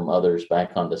fixation from others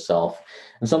back onto self,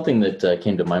 and something that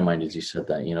came to my mind as you said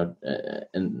that,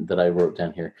 and that I wrote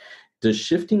down here. Does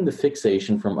shifting the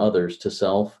fixation from others to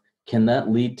self, can that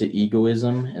lead to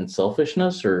egoism and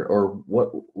selfishness, or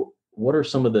what are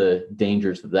some of the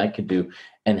dangers that could do,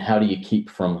 and how do you keep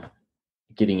from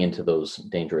getting into those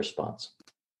dangerous spots?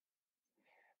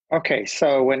 Okay,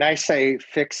 so when I say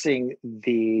fixing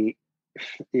the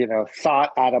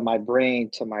thought out of my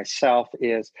brain to myself,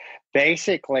 is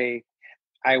basically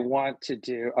I want to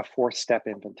do a 4-step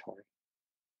inventory.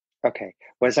 Okay,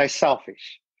 was I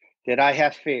selfish? Did I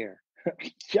have fear?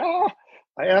 Yeah,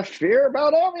 I have fear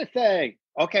about everything.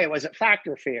 Okay, was it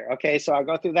factor fear? Okay, so I'll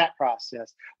go through that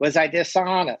process. Was I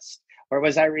dishonest or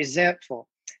was I resentful?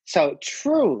 So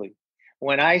truly,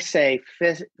 when I say,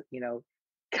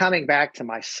 coming back to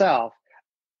myself,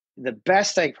 the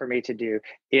best thing for me to do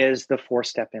is the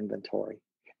 4-step inventory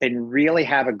and really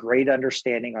have a great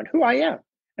understanding on who I am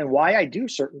and why I do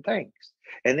certain things.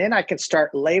 And then I can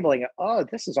start labeling it. Oh,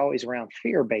 this is always around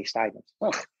fear-based items.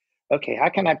 Oh, okay, how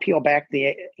can I peel back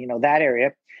that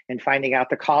area and finding out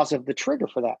the cause of the trigger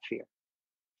for that fear?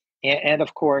 And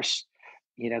of course,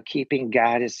 keeping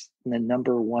God as the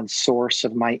number one source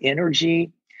of my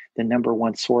energy, the number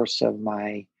one source of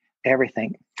my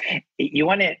everything. You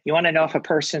want to know if a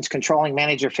person's controlling,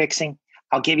 manage, or fixing?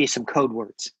 I'll give you some code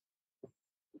words.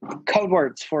 Code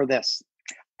words for this.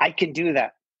 I can do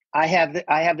that. I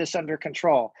have this under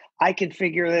control. I can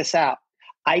figure this out.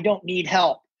 I don't need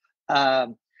help. I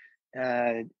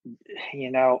have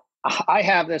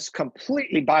this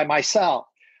completely by myself.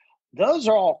 Those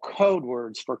are all code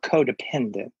words for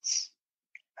codependence.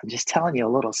 I'm just telling you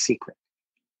a little secret,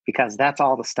 because that's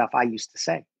all the stuff I used to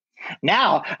say.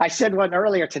 Now, I said one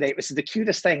earlier today. It was the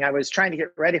cutest thing. I was trying to get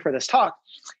ready for this talk,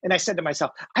 and I said to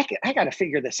myself, I got to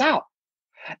figure this out.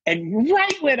 And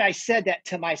right when I said that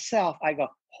to myself, I go,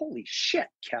 holy shit,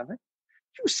 Kevin,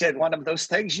 you said one of those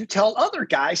things you tell other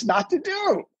guys not to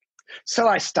do. So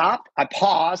I stopped, I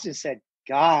paused and said,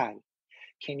 God,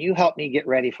 can you help me get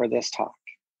ready for this talk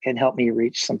and help me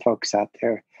reach some folks out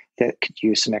there that could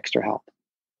use some extra help?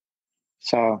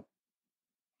 So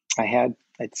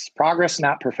it's progress,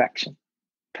 not perfection.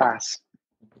 Pass.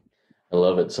 I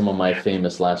love it. Some of my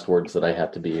famous last words that I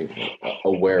have to be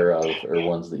aware of are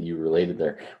ones that you related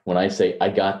there. When I say, I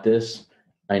got this,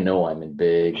 I know I'm in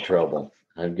big trouble.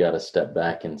 I've got to step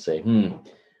back and say,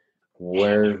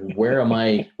 where am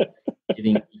I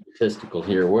getting statistical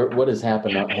here? What is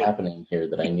happening here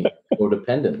that I need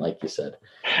codependent, like you said?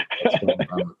 What's going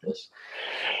on with this?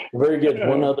 Very good.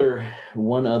 One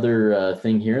other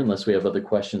thing here, unless we have other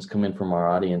questions come in from our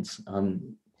audience.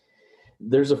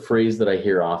 There's a phrase that I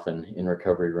hear often in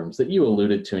recovery rooms that you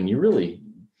alluded to and you really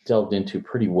delved into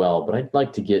pretty well, but I'd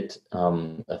like to get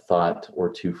a thought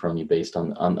or two from you based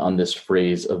on this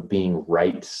phrase of being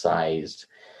right-sized.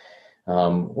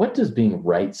 What does being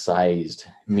right-sized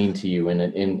mean to you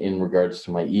in regards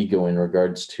to my ego, in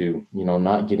regards to,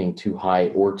 not getting too high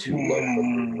or too low, but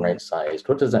being right-sized?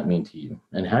 What does that mean to you?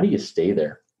 And how do you stay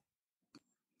there?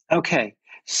 Okay,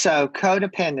 so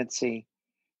codependency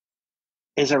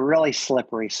is a really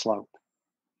slippery slope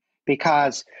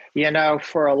because,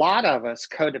 for a lot of us,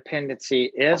 codependency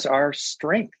is our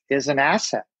strength, is an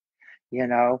asset.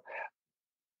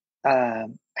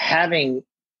 Having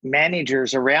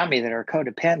managers around me that are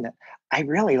codependent, I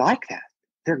really like that.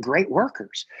 They're great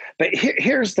workers. But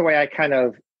here's the way I kind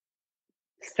of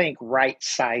think right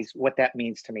size what that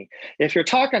means to me. If you're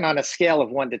talking on a scale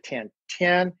of 1 to 10,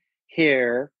 10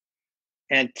 here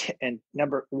and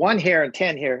number 1 here and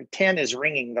 10 here, 10 is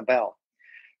ringing the bell.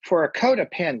 For a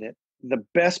codependent, the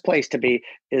best place to be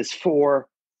is 4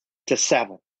 to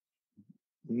 7.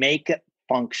 Make it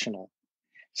functional.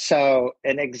 So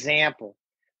an example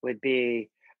would be,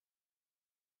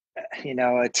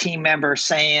 a team member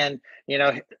saying,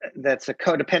 that's a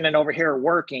codependent over here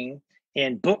working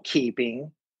in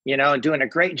bookkeeping, and doing a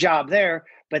great job there,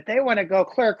 but they want to go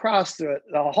clear across the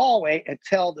hallway and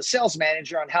tell the sales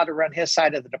manager on how to run his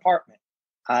side of the department.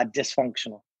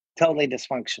 Dysfunctional, totally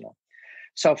dysfunctional.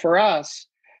 So for us,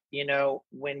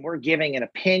 when we're giving an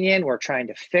opinion, we're trying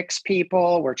to fix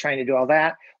people, we're trying to do all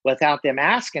that without them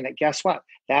asking it. Guess what?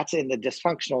 That's in the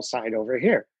dysfunctional side over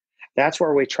here. That's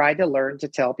where we try to learn to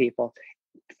tell people,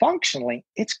 functionally,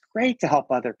 it's great to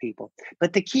help other people.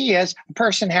 But the key is a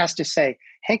person has to say,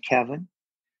 hey, Kevin,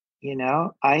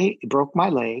 I broke my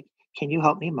leg. Can you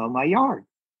help me mow my yard?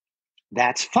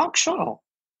 That's functional.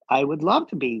 I would love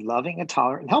to be loving and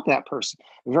tolerant and help that person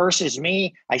versus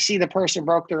me. I see the person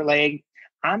broke their leg.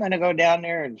 I'm going to go down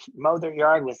there and mow their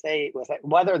yard with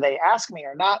whether they ask me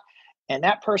or not. And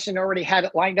that person already had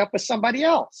it lined up with somebody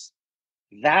else.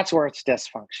 That's where it's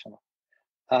dysfunctional.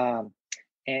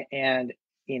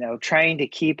 Trying to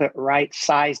keep it right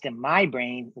sized in my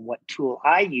brain, what tool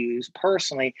I use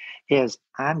personally is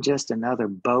I'm just another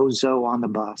bozo on the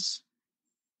bus.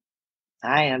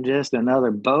 I am just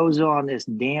another bozo on this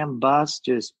damn bus,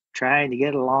 just trying to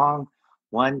get along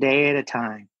one day at a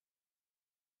time.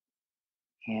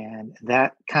 And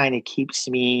that kind of keeps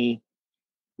me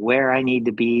where I need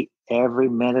to be every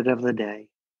minute of the day.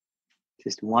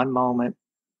 Just one moment,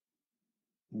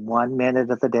 1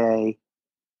 minute of the day,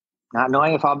 not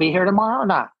knowing if I'll be here tomorrow or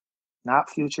not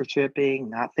future tripping,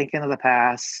 not thinking of the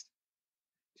past,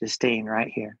 just staying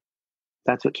right here.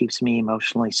 That's what keeps me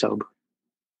emotionally sober.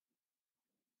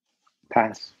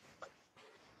 Pass.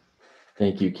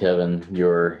 Thank you, Kevin.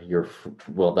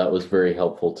 Well, that was very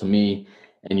helpful to me.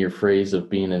 And your phrase of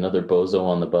being another bozo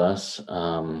on the bus,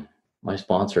 my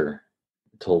sponsor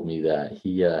told me that.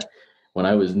 When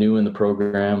I was new in the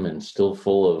program and still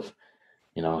full of,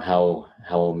 how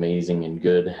amazing and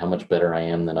good, how much better I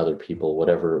am than other people,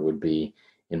 whatever it would be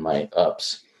in my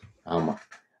ups.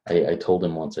 I told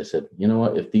him once, I said, you know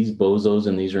what, if these bozos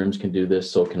in these rooms can do this,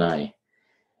 so can I.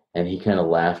 And he kind of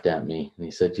laughed at me and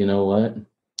he said, you know what?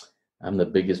 I'm the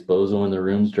biggest bozo in the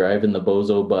rooms, driving the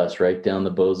bozo bus right down the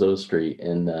bozo street.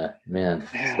 And man,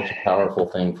 such a powerful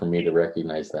thing for me to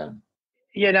recognize that.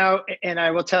 And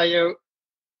I will tell you,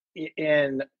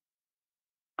 in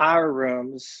our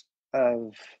rooms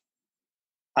of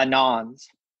Anons,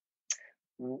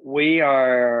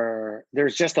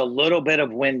 there's just a little bit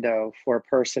of window for a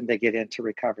person to get into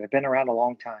recovery. I've been around a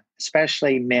long time,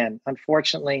 especially men.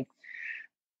 Fortunately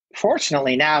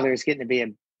now there's getting to be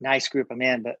a nice group of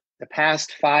men, but the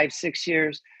past 5-6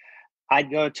 years,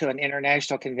 I'd go to an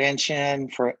international convention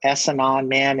for S Anon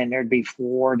men, and there'd be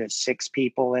 4 to 6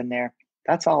 people in there.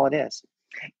 That's all it is.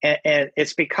 And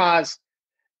it's because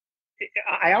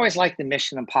I always like the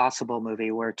Mission Impossible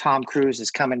movie where Tom Cruise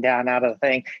is coming down out of the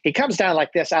thing. He comes down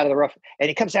like this out of the roof, and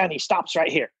he comes down and he stops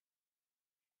right here.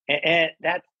 And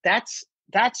that's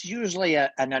usually an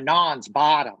Anon's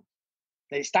bottom.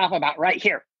 They stop about right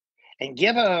here. And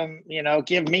give me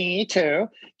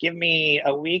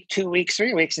a week, 2 weeks,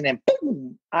 3 weeks, and then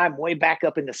boom, I'm way back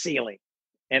up in the ceiling.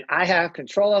 And I have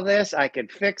control of this. I can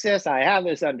fix this. I have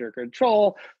this under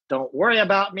control. Don't worry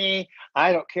about me.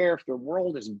 I don't care if the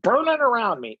world is burning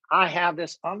around me. I have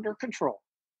this under control.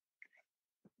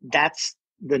 That's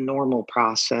the normal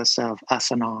process of us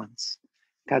Anons,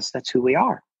 because that's who we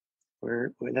are.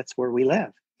 That's where we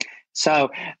live.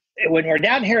 So when we're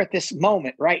down here at this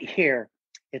moment right here,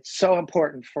 it's so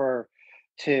important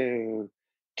to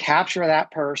capture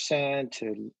that person,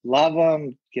 to love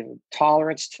them, give them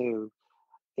tolerance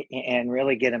and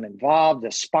really get them involved.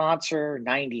 The sponsor,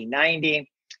 90-90,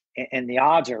 and the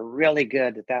odds are really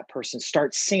good that person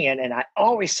starts seeing. And I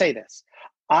always say this,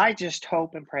 I just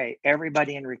hope and pray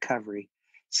everybody in recovery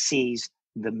sees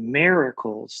the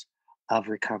miracles of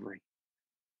recovery.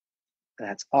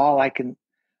 That's all I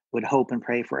would hope and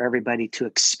pray for everybody to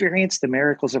experience the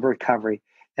miracles of recovery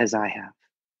as I have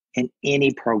in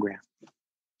any program.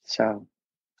 So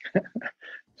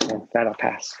that'll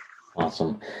pass.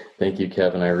 Awesome. Thank you,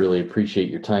 Kevin. I really appreciate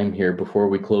your time here. Before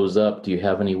we close up, do you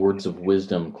have any words of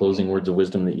wisdom, closing words of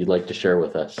wisdom that you'd like to share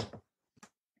with us?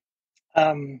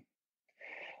 Um,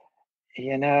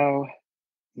 you know,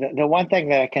 the one thing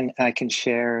that I can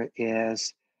share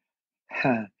is,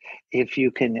 if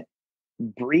you can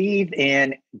breathe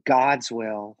in God's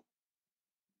will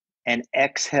and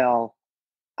exhale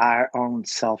our own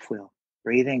self-will.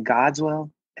 Breathe in God's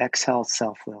will, exhale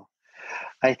self-will.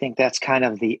 I think that's kind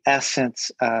of the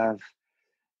essence of,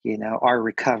 our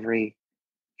recovery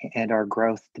and our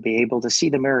growth, to be able to see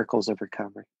the miracles of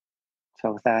recovery.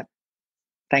 So with that,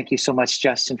 thank you so much,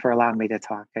 Justin, for allowing me to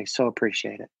talk. I so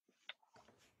appreciate it.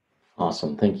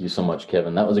 Awesome. Thank you so much,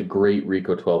 Kevin. That was a great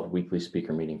Reco12 weekly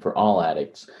speaker meeting for all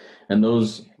addicts and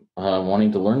those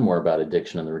wanting to learn more about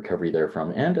addiction and the recovery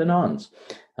therefrom, and Anons.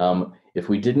 If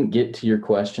we didn't get to your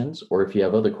questions, or if you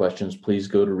have other questions, please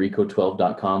go to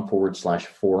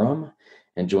reco12.com/forum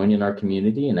and join in our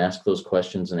community and ask those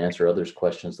questions and answer others'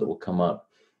 questions that will come up.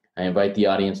 I invite the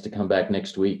audience to come back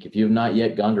next week. If you have not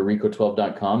yet gone to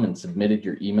reco12.com and submitted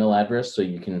your email address so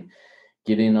you can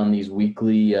get in on these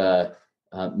weekly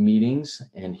meetings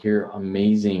and hear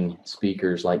amazing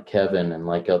speakers like Kevin and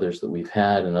like others that we've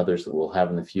had and others that we'll have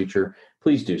in the future,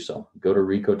 please do so. Go to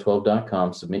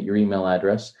reco12.com, submit your email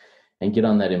address, and get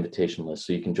on that invitation list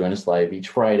so you can join us live each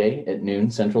Friday at noon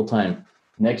Central Time.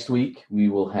 Next week, we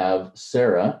will have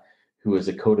Sarah, who is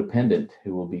a codependent,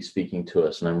 who will be speaking to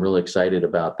us, and I'm really excited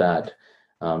about that,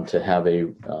 to have a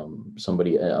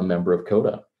member of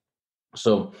CODA.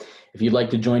 So if you'd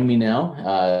like to join me now,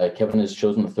 Kevin has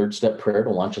chosen the third step prayer to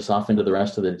launch us off into the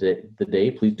rest of the day.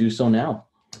 Please do so now.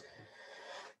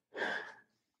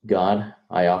 God,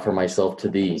 I offer myself to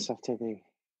thee,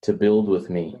 to build with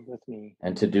me,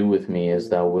 and to do with me as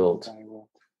thou wilt.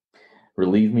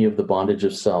 Relieve me of the bondage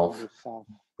of self,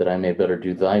 that I may better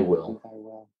do thy will.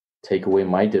 Take away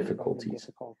my difficulties,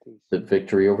 that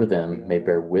victory over them may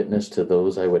bear witness to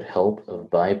those I would help of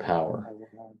thy power,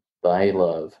 thy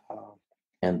love,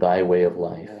 and thy way of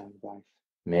life.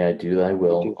 May I do thy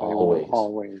will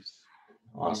always.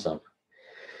 Awesome.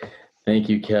 Thank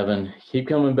you, Kevin. Keep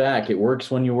coming back. It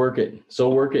works when you work it. So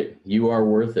work it. You are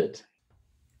worth it.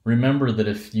 Remember that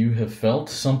if you have felt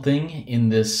something in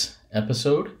this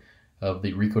episode of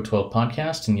the Reco12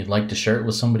 podcast and you'd like to share it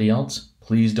with somebody else,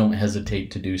 please don't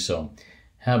hesitate to do so.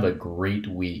 Have a great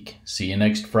week. See you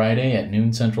next Friday at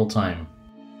noon Central Time.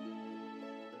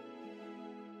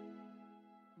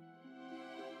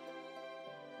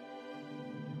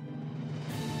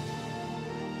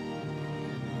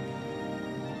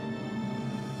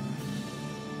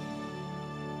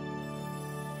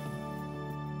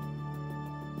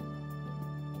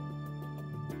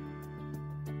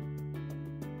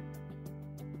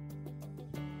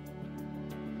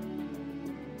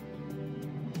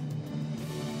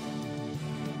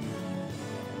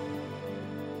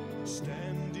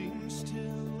 Standing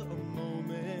still a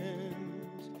moment,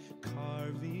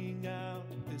 carving out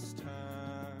this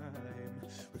time,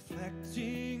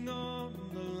 reflecting on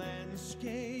the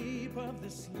landscape of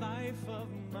this life of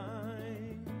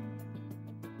mine.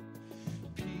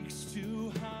 Peaks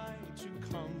too high to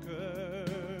conquer,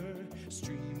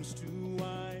 streams too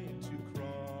wide to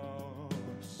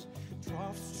cross,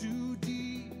 troughs too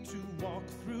deep to walk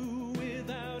through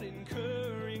without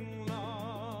incurring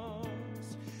loss.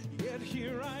 Yet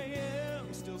here I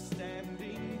am, still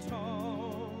standing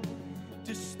tall,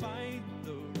 despite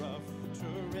the rough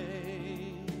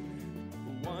terrain.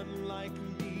 One like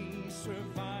me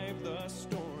survived.